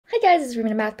guys, it's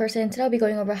Ruben, a math person. Today I'll be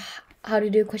going over how to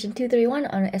do question 231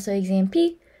 on an SOA exam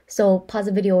P. So pause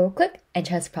the video real quick and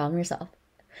try this problem yourself.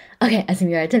 Okay, as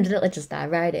you're attempted it, let's just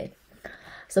dive right in.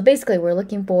 So basically, we're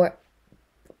looking for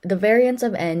the variance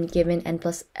of n given n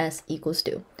plus s equals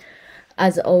 2.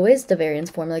 As always, the variance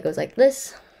formula goes like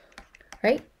this,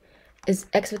 right? Is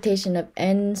expectation of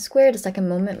n squared, the second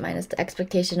moment, minus the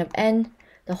expectation of n,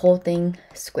 the whole thing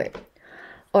squared.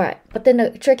 Alright, but then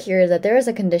the trick here is that there is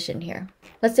a condition here.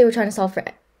 Let's say we're trying to solve for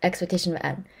expectation of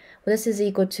n. Well, this is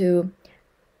equal to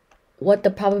what the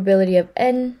probability of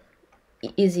n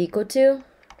is equal to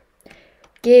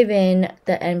given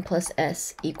the n plus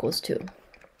s equals 2.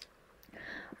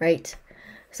 Right?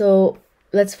 So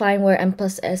let's find where n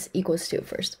plus s equals 2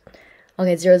 first.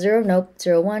 Okay, 0, 0, nope.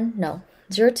 0, 1, no.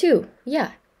 0, 2,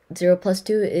 yeah. 0 plus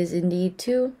 2 is indeed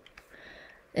 2.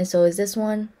 And so is this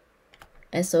one.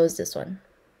 And so is this one.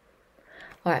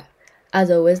 Alright, as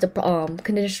always, the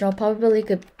conditional probability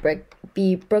could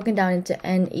be broken down into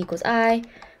n equals I,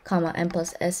 comma, n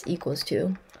plus s equals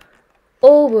 2,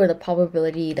 over the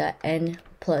probability that n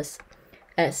plus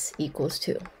s equals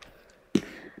 2.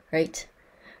 Right?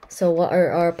 So what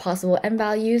are our possible n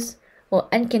values? Well,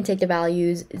 n can take the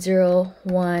values 0,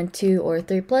 1, 2, or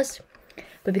 3 plus.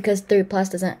 But because 3 plus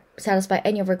doesn't satisfy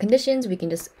any of our conditions, we can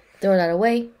just throw that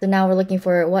away. So now we're looking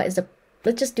for what is the,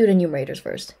 let's just do the numerators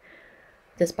first.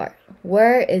 This part.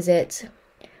 Where is it,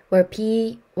 where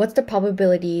p, what's the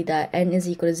probability that n is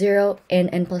equal to 0 and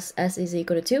n plus s is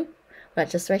equal to 2? Well,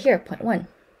 that's just right here, 0.1.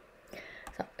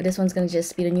 So this one's going to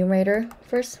just be the numerator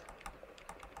first.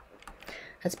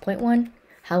 That's 0.1.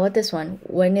 How about this one?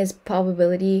 When is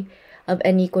probability of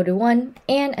n equal to 1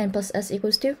 and n plus s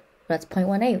equals 2? Well, that's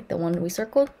 0.18, the one we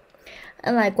circled.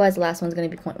 And likewise, the last one's going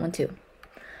to be 0.12.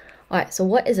 Alright, so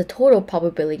what is the total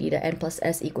probability that n plus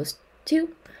s equals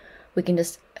 2? We can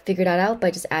just figure that out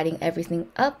by just adding everything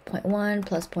up. 0.1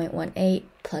 plus 0.18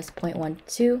 plus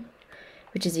 0.12,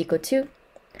 which is equal to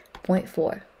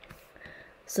 0.4.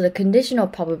 So the conditional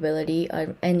probability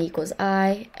of n equals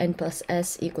I, n plus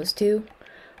s equals 2,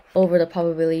 over the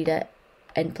probability that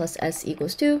n plus s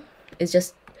equals 2 is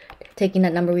just taking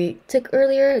that number we took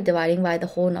earlier, dividing by the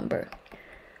whole number,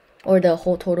 or the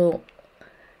whole total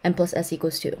n plus s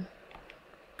equals 2.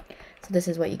 So this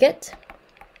is what you get.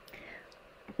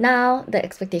 Now, the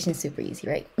expectation is super easy,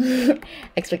 right?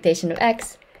 Expectation of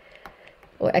x,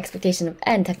 or expectation of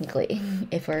n, technically,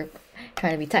 if we're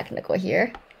trying to be technical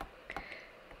here,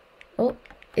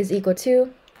 is equal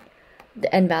to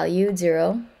the n value,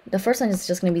 0. The first one is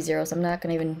just going to be 0, so I'm not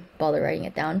going to even bother writing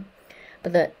it down.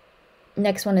 But the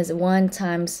next one is 1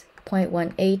 times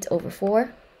 0.18 over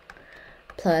 4,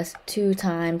 plus 2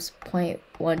 times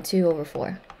 0.12 over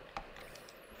 4,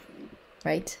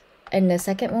 right? And the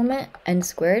second moment, n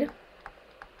squared,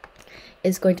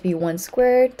 is going to be 1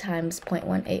 squared times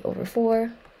 0.18 over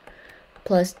 4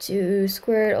 plus 2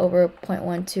 squared over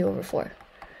 0.12 over 4.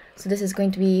 So this is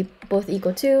going to be both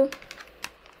equal to,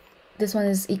 this one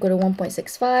is equal to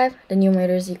 1.65, the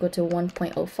numerator is equal to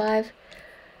 1.05.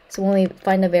 So when we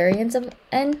find the variance of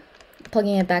n,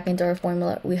 plugging it back into our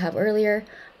formula we have earlier,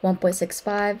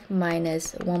 1.65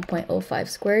 minus 1.05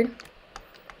 squared,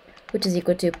 which is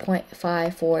equal to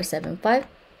 0.5475,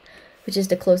 which is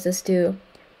the closest to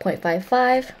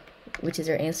 0.55, which is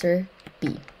our answer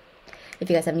B. If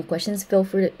you guys have any questions, feel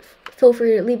free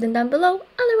to leave them down below.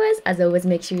 Otherwise, as always,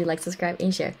 make sure you like, subscribe,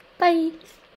 and share. Bye!